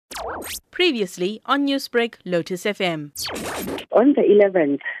Previously on Newsbreak Lotus FM. On the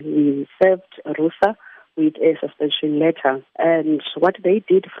 11th, we served Rusa with a suspension letter. And what they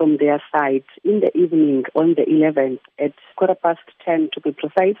did from their side in the evening on the 11th at 10:15 to be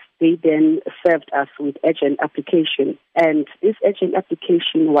precise, they then served us with urgent application. And this urgent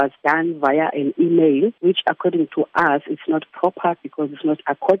application was done via an email, which according to us is not proper because it's not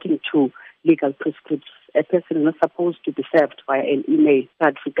according to legal prescriptions. A person is not supposed to be served via an email.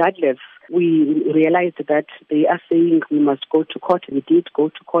 But regardless, we realized that they are saying we must go to court. We did go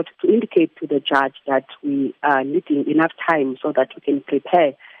to court to indicate to the judge that we are needing enough time so that we can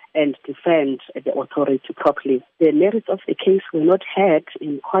prepare and defend the authority properly. The merits of the case were not heard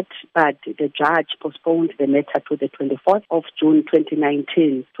in court, but the judge postponed the matter to the 24th of June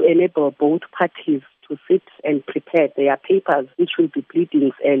 2019 to enable both parties to sit and prepare their papers, which will be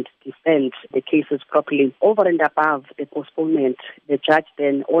pleadings and defend the cases properly. Over and above the postponement, the judge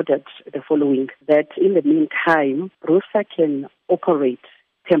then ordered the following, that in the meantime, Rusa can operate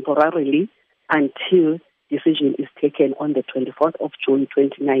temporarily until decision is taken on the 24th of June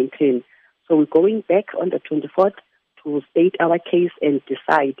 2019. So we're going back on the 24th to state our case and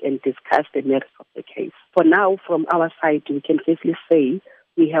decide and discuss the merits of the case. For now, from our side, we can safely say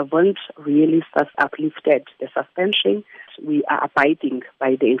we haven't really uplifted the suspension. We are abiding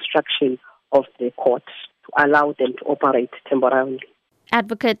by the instruction of the court to allow them to operate temporarily.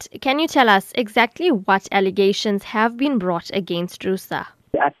 Advocate, can you tell us exactly what allegations have been brought against Rusa?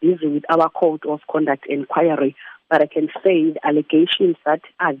 We are busy with our code of conduct inquiry, but I can say the allegations that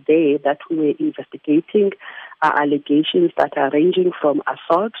are there that we were investigating are allegations that are ranging from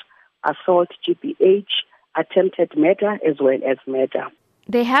assault, GBH, attempted murder, as well as murder.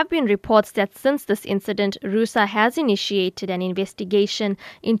 There have been reports that since this incident, Rusa has initiated an investigation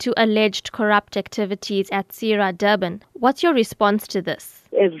into alleged corrupt activities at PSiRA Durban. What's your response to this?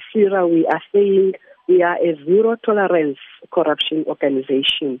 As PSiRA, we are saying we are a zero-tolerance corruption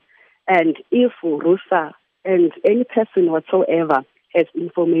organization. And if Rusa and any person whatsoever has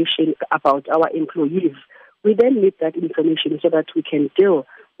information about our employees, we then need that information so that we can deal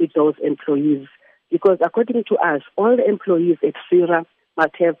with those employees. Because according to us, all the employees at PSiRA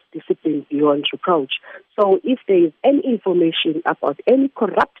must have discipline beyond reproach. So if there is any information about any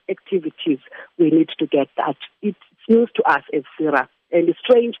corrupt activities, we need to get that. It's news to us as PSiRA. And it's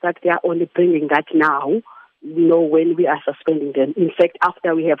strange that they are only bringing that now, when we are suspending them. In fact,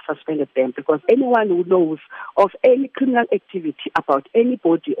 after we have suspended them, because anyone who knows of any criminal activity about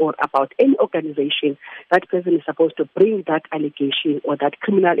anybody or about any organization, that person is supposed to bring that allegation or that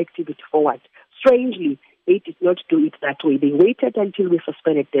criminal activity forward. Strangely, they did not do it that way. They waited until we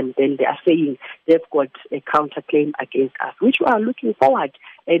suspended them. Then they are saying they've got a counterclaim against us, which we are looking forward,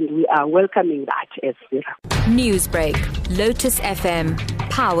 and we are welcoming that as PSiRA. Newsbreak, Lotus FM,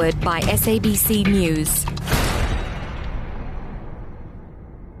 powered by SABC News.